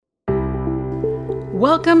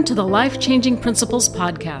Welcome to the Life Changing Principles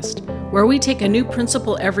podcast, where we take a new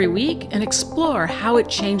principle every week and explore how it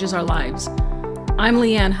changes our lives. I'm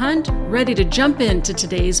Leanne Hunt, ready to jump into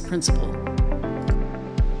today's principle.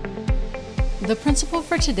 The principle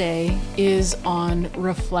for today is on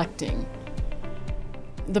reflecting.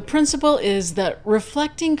 The principle is that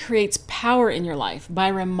reflecting creates power in your life by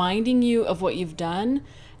reminding you of what you've done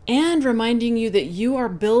and reminding you that you are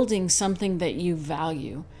building something that you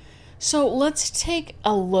value. So let's take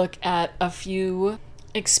a look at a few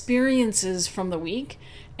experiences from the week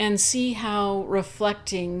and see how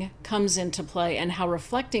reflecting comes into play and how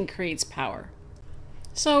reflecting creates power.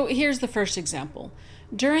 So here's the first example.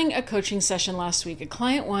 During a coaching session last week, a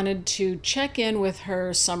client wanted to check in with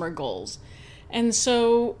her summer goals. And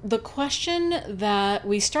so the question that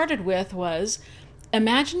we started with was,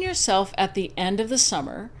 imagine yourself at the end of the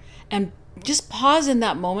summer and just pause in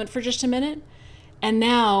that moment for just a minute. And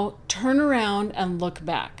now turn around and look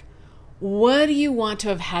back. What do you want to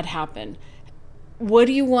have had happen? What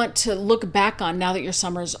do you want to look back on now that your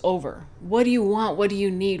summer is over? What do you want? What do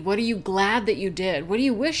you need? What are you glad that you did? What do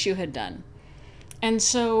you wish you had done? And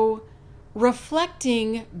so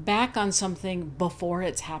reflecting back on something before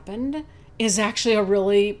it's happened is actually a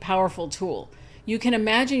really powerful tool. You can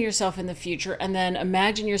imagine yourself in the future and then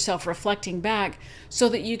imagine yourself reflecting back so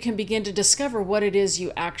that you can begin to discover what it is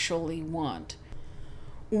you actually want.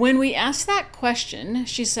 When we asked that question,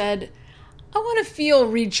 she said, I want to feel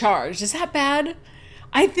recharged. Is that bad?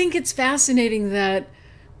 I think it's fascinating that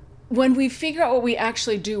when we figure out what we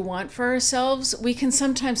actually do want for ourselves, we can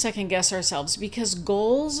sometimes second guess ourselves because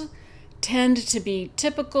goals tend to be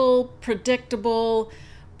typical, predictable,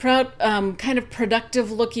 kind of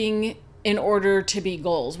productive looking in order to be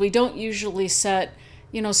goals. We don't usually set,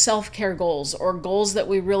 self-care goals or goals that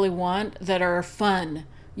we really want that are fun.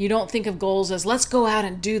 You don't think of goals as let's go out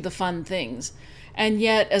and do the fun things. And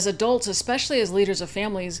yet as adults, especially as leaders of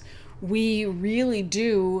families, we really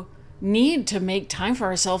do need to make time for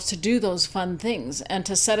ourselves to do those fun things and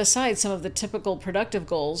to set aside some of the typical productive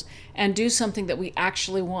goals and do something that we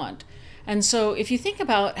actually want. And so if you think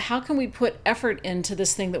about how can we put effort into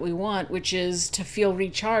this thing that we want, which is to feel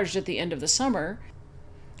recharged at the end of the summer,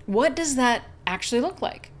 what does that actually look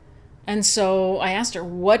like? And so I asked her,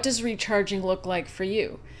 what does recharging look like for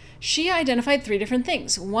you? She identified 3 different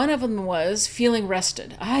things. One of them was feeling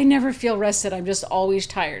rested. I never feel rested. I'm just always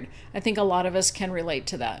tired. I think a lot of us can relate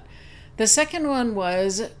to that. The second one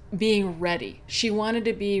was being ready. She wanted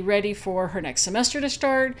to be ready for her next semester to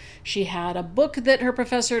start. She had a book that her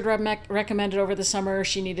professor had recommended over the summer.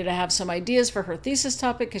 She needed to have some ideas for her thesis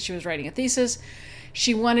topic because she was writing a thesis.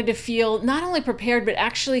 She wanted to feel not only prepared, but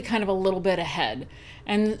actually kind of a little bit ahead.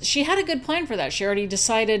 And she had a good plan for that. She already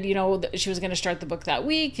decided, that she was going to start the book that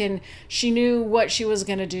week, and she knew what she was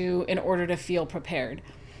going to do in order to feel prepared.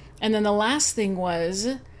 And then the last thing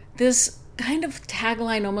was this kind of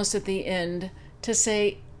tagline almost at the end to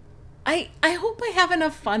say, I hope I have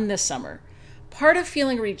enough fun this summer. Part of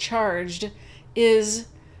feeling recharged is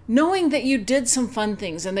knowing that you did some fun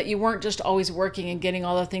things and that you weren't just always working and getting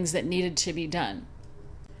all the things that needed to be done.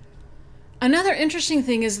 Another interesting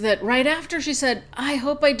thing is that right after she said, I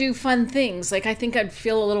hope I do fun things, like I think I'd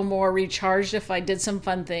feel a little more recharged if I did some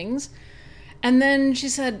fun things. And then she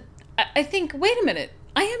said, I think, wait a minute,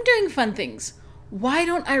 I am doing fun things. Why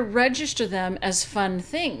don't I register them as fun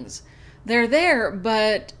things? They're there,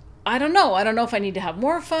 but I don't know. I don't know if I need to have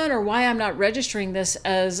more fun or why I'm not registering this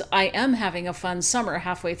as I am having a fun summer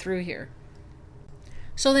halfway through here.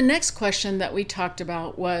 So the next question that we talked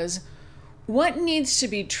about was, what needs to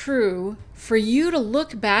be true for you to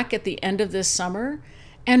look back at the end of this summer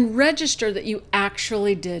and register that you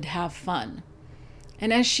actually did have fun?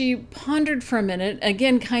 And as she pondered for a minute,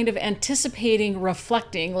 again, kind of anticipating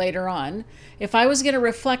reflecting later on, if I was going to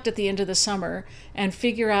reflect at the end of the summer and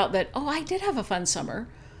figure out that, I did have a fun summer,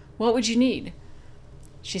 what would you need?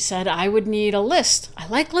 She said, I would need a list. I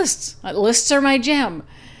like lists. Lists are my jam.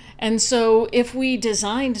 And so if we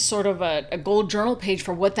designed sort of a goal journal page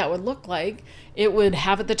for what that would look like, it would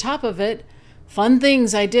have at the top of it, fun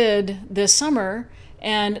things I did this summer,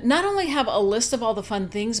 and not only have a list of all the fun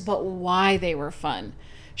things, but why they were fun.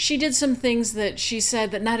 She did some things that she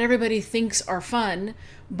said that not everybody thinks are fun,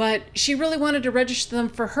 but she really wanted to register them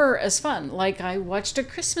for her as fun. Like I watched a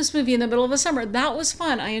Christmas movie in the middle of the summer. That was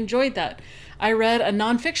fun. I enjoyed that. I read a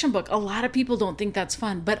nonfiction book. A lot of people don't think that's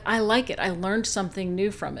fun, but I like it. I learned something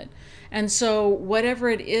new from it. And so whatever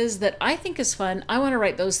it is that I think is fun, I want to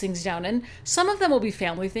write those things down. And some of them will be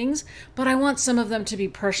family things, but I want some of them to be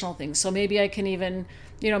personal things. So maybe I can even,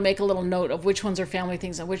 make a little note of which ones are family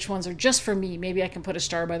things and which ones are just for me. Maybe I can put a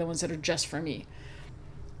star by the ones that are just for me.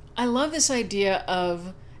 I love this idea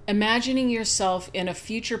of imagining yourself in a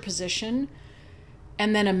future position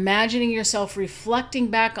and then imagining yourself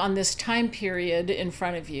reflecting back on this time period in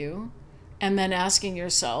front of you and then asking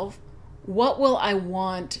yourself, what will I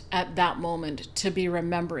want at that moment to be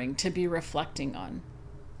remembering, to be reflecting on?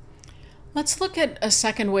 Let's look at a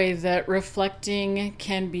second way that reflecting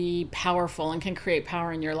can be powerful and can create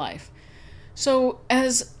power in your life. So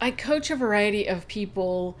as I coach a variety of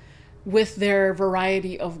people with their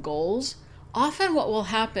variety of goals, often what will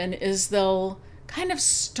happen is they'll kind of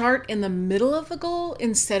start in the middle of the goal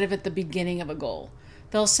instead of at the beginning of a goal.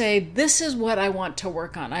 They'll say, this is what I want to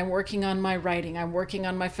work on. I'm working on my writing. I'm working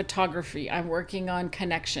on my photography. I'm working on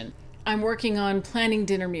connection. I'm working on planning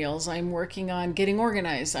dinner meals. I'm working on getting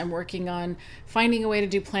organized. I'm working on finding a way to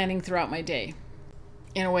do planning throughout my day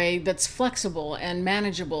in a way that's flexible and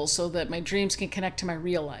manageable so that my dreams can connect to my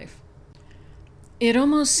real life. It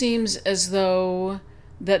almost seems as though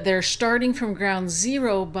that they're starting from ground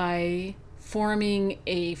zero by forming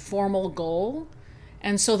a formal goal,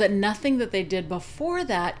 and so that nothing that they did before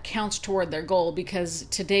that counts toward their goal, because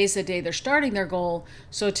today's the day they're starting their goal,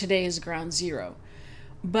 so today is ground zero.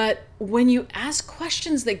 But when you ask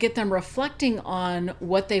questions that get them reflecting on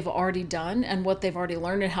what they've already done and what they've already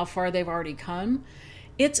learned and how far they've already come,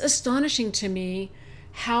 it's astonishing to me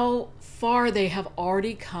how far they have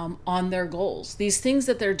already come on their goals. These things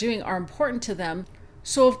that they're doing are important to them,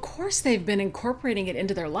 so of course they've been incorporating it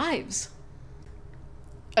into their lives.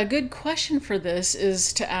 A good question for this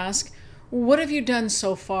is to ask, what have you done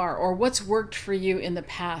so far, or what's worked for you in the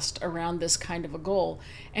past around this kind of a goal?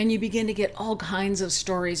 And you begin to get all kinds of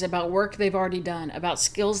stories about work they've already done, about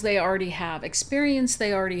skills they already have, experience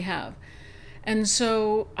they already have. And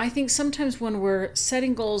so I think sometimes when we're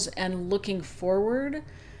setting goals and looking forward,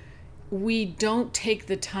 we don't take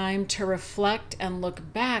the time to reflect and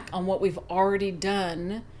look back on what we've already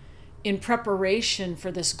done in preparation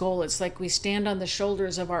for this goal. It's like we stand on the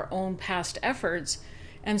shoulders of our own past efforts.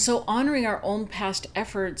 And so honoring our own past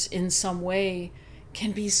efforts in some way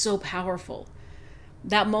can be so powerful.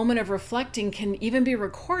 That moment of reflecting can even be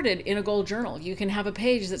recorded in a goal journal. You can have a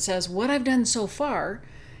page that says what I've done so far,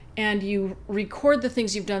 and you record the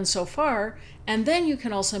things you've done so far, and then you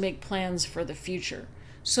can also make plans for the future.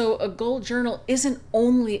 So a goal journal isn't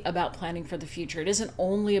only about planning for the future. It isn't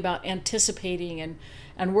only about anticipating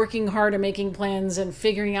and working hard and making plans and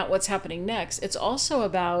figuring out what's happening next. It's also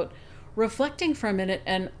about reflecting for a minute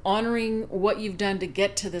and honoring what you've done to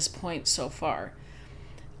get to this point so far.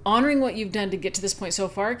 Honoring what you've done to get to this point so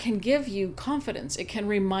far can give you confidence. It can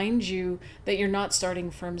remind you that you're not starting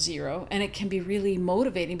from zero, and it can be really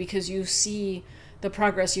motivating because you see the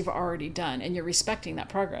progress you've already done and you're respecting that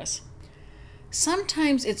progress.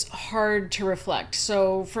 Sometimes it's hard to reflect.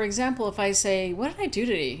 So, for example, if I say, what did I do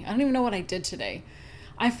today? I don't even know what I did today.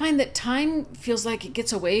 I find that time feels like it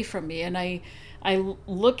gets away from me, and I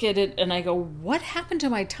look at it and I go, what happened to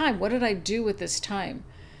my time? What did I do with this time?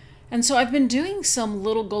 And so I've been doing some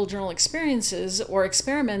little goal journal experiences or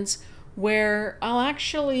experiments where I'll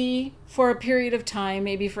actually, for a period of time,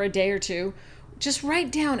 maybe for a day or two, just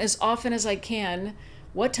write down as often as I can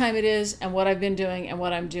what time it is and what I've been doing and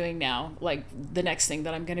what I'm doing now, like the next thing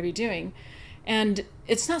that I'm going to be doing. And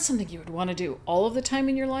it's not something you would want to do all of the time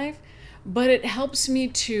in your life, but it helps me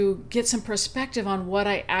to get some perspective on what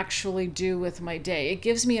I actually do with my day. It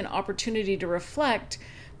gives me an opportunity to reflect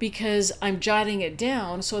because I'm jotting it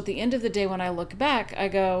down. So at the end of the day, when I look back, I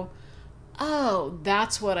go, oh,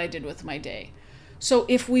 that's what I did with my day. So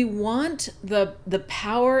if we want the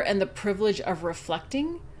power and the privilege of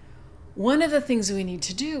reflecting, one of the things we need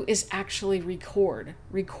to do is actually record.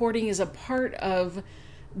 Recording is a part of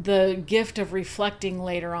the gift of reflecting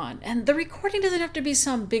later on. And the recording doesn't have to be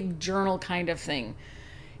some big journal kind of thing.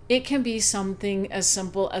 It can be something as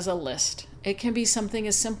simple as a list. It can be something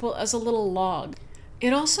as simple as a little log.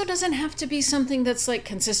 It also doesn't have to be something that's like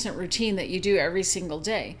consistent routine that you do every single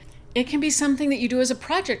day. It can be something that you do as a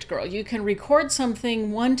project girl. You can record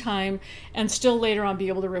something one time and still later on be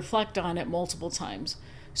able to reflect on it multiple times.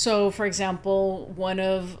 So, for example, one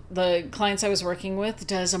of the clients I was working with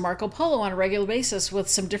does a Marco Polo on a regular basis with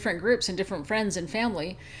some different groups and different friends and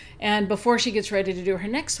family. And before she gets ready to do her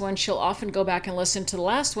next one, she'll often go back and listen to the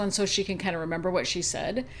last one so she can kind of remember what she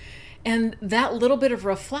said. And that little bit of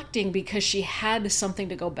reflecting, because she had something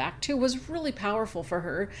to go back to, was really powerful for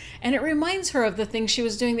her. And it reminds her of the things she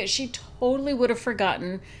was doing that she totally would have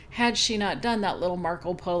forgotten had she not done that little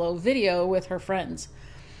Marco Polo video with her friends.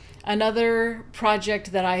 Another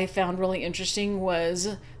project that I found really interesting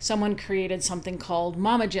was someone created something called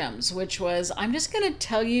Mama Gems, which was, I'm just going to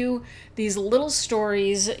tell you these little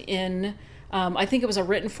stories in I think it was a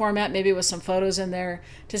written format, maybe with some photos in there,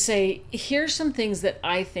 to say, here's some things that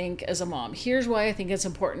I think as a mom. Here's why I think it's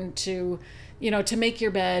important to, to make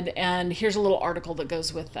your bed, and here's a little article that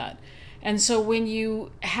goes with that. And so when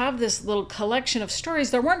you have this little collection of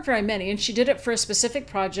stories, there weren't very many, and she did it for a specific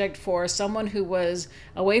project for someone who was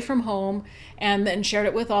away from home and then shared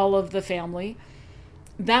it with all of the family.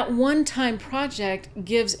 That one-time project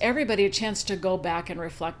gives everybody a chance to go back and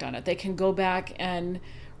reflect on it. They can go back and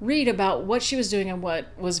read about what she was doing and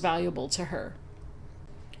what was valuable to her.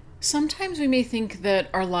 Sometimes we may think that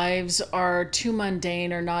our lives are too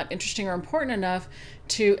mundane or not interesting or important enough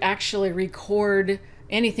to actually record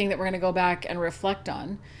anything that we're going to go back and reflect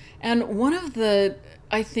on. And one of the,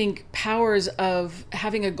 I think, powers of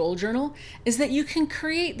having a goal journal is that you can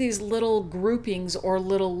create these little groupings or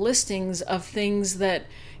little listings of things that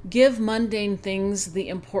give mundane things the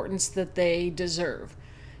importance that they deserve.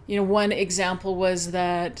 One example was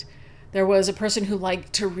that there was a person who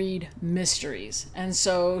liked to read mysteries. And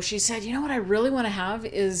so she said, what I really want to have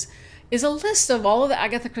is a list of all of the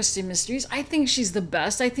Agatha Christie mysteries. I think she's the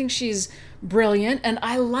best. I think she's brilliant. And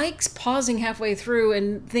I like pausing halfway through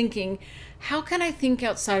and thinking, how can I think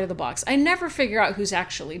outside of the box? I never figure out who's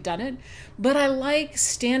actually done it, but I like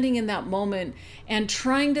standing in that moment and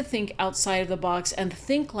trying to think outside of the box and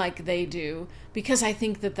think like they do, because I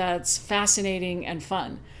think that that's fascinating and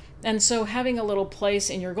fun. And so having a little place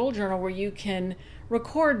in your goal journal where you can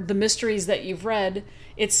record the mysteries that you've read,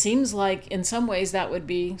 it seems like in some ways that would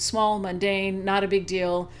be small, mundane, not a big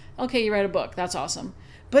deal. Okay, you read a book, that's awesome.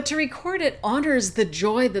 But to record it honors the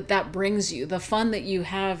joy that brings you, the fun that you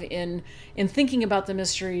have in thinking about the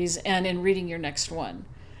mysteries and in reading your next one.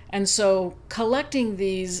 And so collecting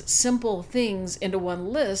these simple things into one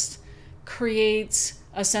list creates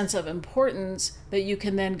a sense of importance that you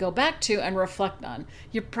can then go back to and reflect on.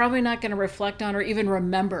 You're probably not going to reflect on or even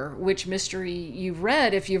remember which mystery you've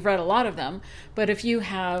read if you've read a lot of them. But if you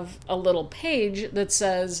have a little page that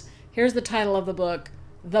says, here's the title of the book,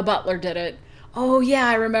 The Butler Did It. Oh yeah,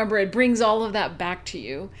 I remember. It brings all of that back to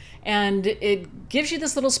you. And it gives you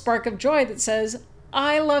this little spark of joy that says,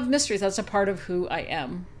 I love mysteries. That's a part of who I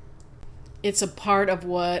am. It's a part of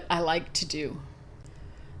what I like to do.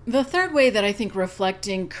 The third way that I think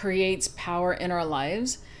reflecting creates power in our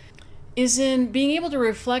lives is in being able to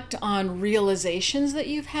reflect on realizations that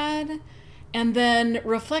you've had, and then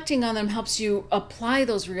reflecting on them helps you apply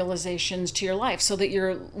those realizations to your life so that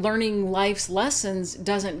your learning life's lessons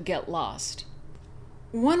doesn't get lost.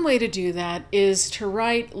 One way to do that is to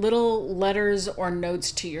write little letters or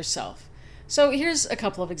notes to yourself. So here's a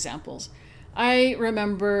couple of examples. I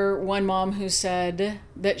remember one mom who said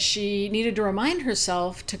that she needed to remind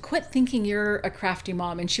herself to quit thinking you're a crafty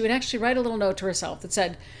mom. And she would actually write a little note to herself that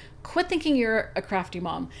said, quit thinking you're a crafty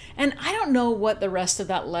mom. And I don't know what the rest of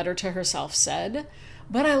that letter to herself said,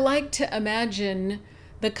 but I like to imagine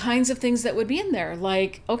the kinds of things that would be in there.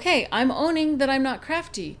 Like, okay, I'm owning that I'm not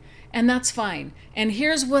crafty, and that's fine. And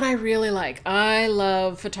here's what I really like. I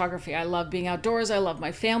love photography. I love being outdoors. I love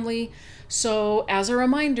my family. So as a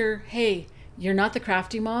reminder, hey, you're not the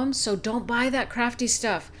crafty mom, so don't buy that crafty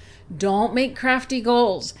stuff. Don't make crafty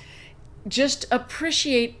goals. Just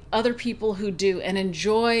appreciate other people who do and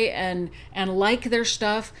enjoy and like their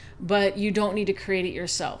stuff, but you don't need to create it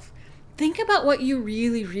yourself. Think about what you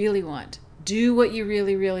really, really want. Do what you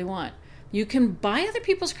really, really want. You can buy other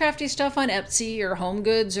people's crafty stuff on Etsy or Home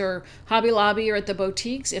Goods or Hobby Lobby or at the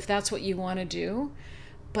boutiques if that's what you want to do.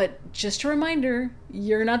 But just a reminder,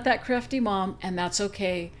 you're not that crafty mom, and that's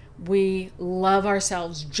okay. We love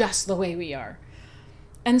ourselves just the way we are.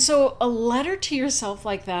 And so a letter to yourself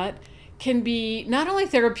like that can be not only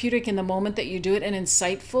therapeutic in the moment that you do it and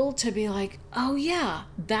insightful to be like, oh yeah,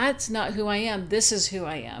 that's not who I am. This is who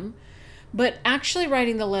I am. But actually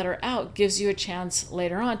writing the letter out gives you a chance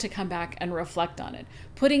later on to come back and reflect on it.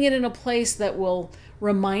 Putting it in a place that will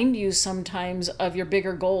remind you sometimes of your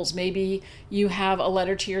bigger goals. Maybe you have a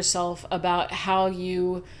letter to yourself about how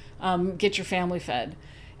you get your family fed.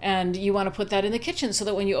 And you want to put that in the kitchen so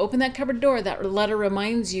that when you open that cupboard door, that letter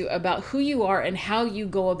reminds you about who you are and how you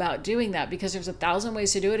go about doing that, because there's 1,000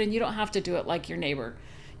 ways to do it, and you don't have to do it like your neighbor.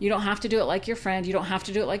 You don't have to do it like your friend. You don't have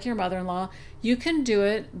to do it like your mother-in-law. You can do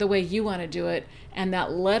it the way you want to do it. And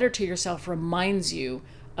that letter to yourself reminds you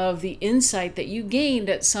of the insight that you gained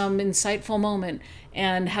at some insightful moment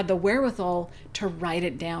and had the wherewithal to write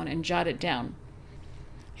it down and jot it down.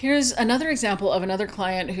 Here's another example of another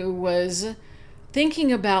client who was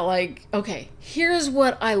thinking about like, okay, here's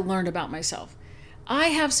what I learned about myself. I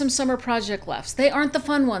have some summer project left. They aren't the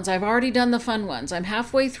fun ones. I've already done the fun ones. I'm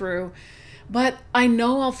halfway through. but I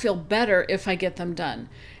know I'll feel better if I get them done.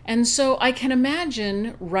 And so I can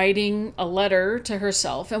imagine writing a letter to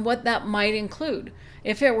herself and what that might include.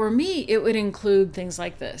 If it were me, it would include things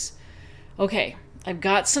like this. Okay, I've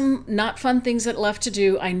got some not fun things that left to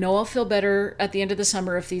do. I know I'll feel better at the end of the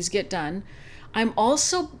summer if these get done. I'm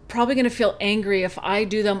also probably going to feel angry if I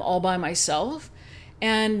do them all by myself.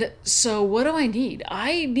 And so what do I need?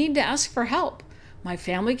 I need to ask for help. My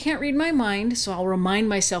family can't read my mind, so I'll remind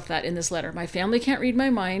myself that in this letter. My family can't read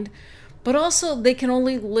my mind, but also they can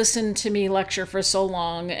only listen to me lecture for so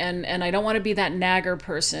long, and I don't want to be that nagger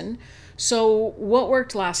person. So what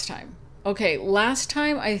worked last time? Okay, last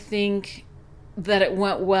time I think that it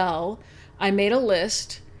went well. I made a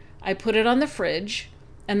list, I put it on the fridge,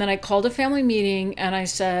 and then I called a family meeting and I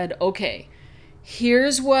said, okay,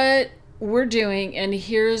 here's what we're doing and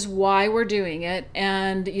here's why we're doing it.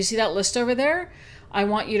 And you see that list over there? I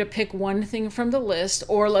want you to pick one thing from the list,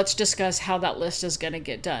 or let's discuss how that list is going to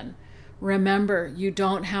get done. Remember, you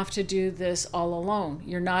don't have to do this all alone.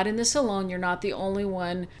 You're not in this alone. You're not the only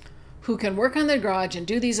one who can work on the garage and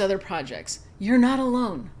do these other projects. You're not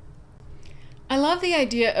alone. I love the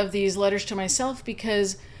idea of these letters to myself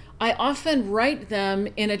because I often write them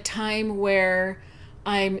in a time where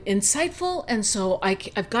I'm insightful, and so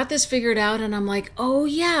I've got this figured out, and I'm like, oh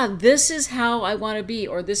yeah, this is how I want to be,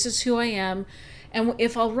 or this is who I am. And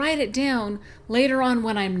if I'll write it down later on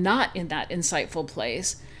when I'm not in that insightful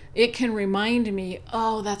place, it can remind me,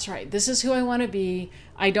 oh, that's right, this is who I want to be.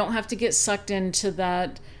 I don't have to get sucked into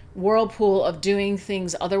that whirlpool of doing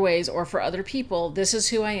things other ways or for other people. This is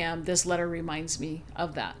who I am. This letter reminds me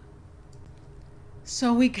of that.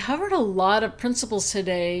 So we covered a lot of principles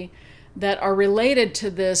today that are related to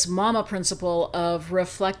this mama principle of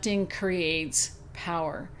reflecting creates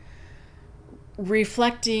power.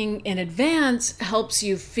 Reflecting in advance helps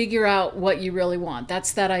you figure out what you really want.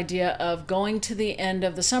 That's that idea of going to the end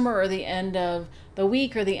of the summer or the end of the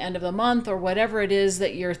week or the end of the month or whatever it is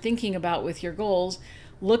that you're thinking about with your goals,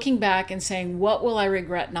 looking back and saying, what will I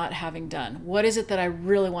regret not having done? What is it that I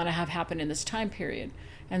really want to have happen in this time period?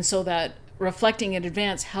 And so that reflecting in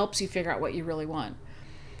advance helps you figure out what you really want.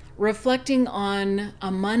 Reflecting on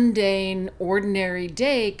a mundane, ordinary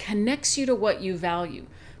day connects you to what you value.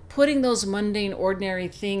 Putting those mundane, ordinary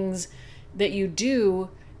things that you do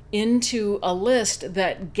into a list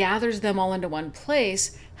that gathers them all into one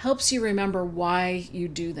place helps you remember why you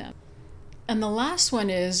do them. And the last one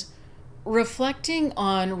is reflecting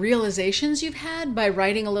on realizations you've had by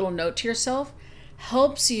writing a little note to yourself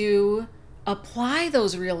helps you apply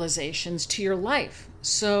those realizations to your life.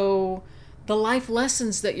 So the life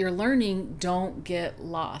lessons that you're learning don't get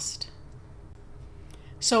lost.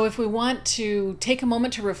 So if we want to take a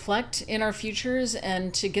moment to reflect in our futures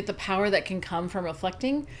and to get the power that can come from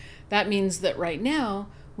reflecting, that means that right now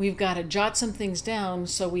we've got to jot some things down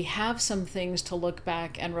so we have some things to look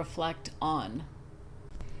back and reflect on.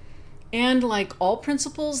 And like all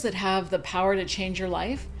principles that have the power to change your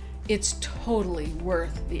life, it's totally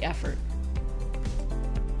worth the effort.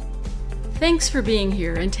 Thanks for being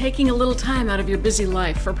here and taking a little time out of your busy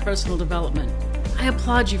life for personal development. I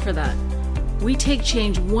applaud you for that. We take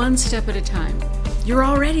change one step at a time. You're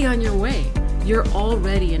already on your way. You're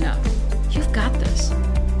already enough. You've got this.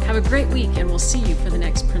 Have a great week, and we'll see you for the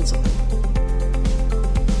next principle.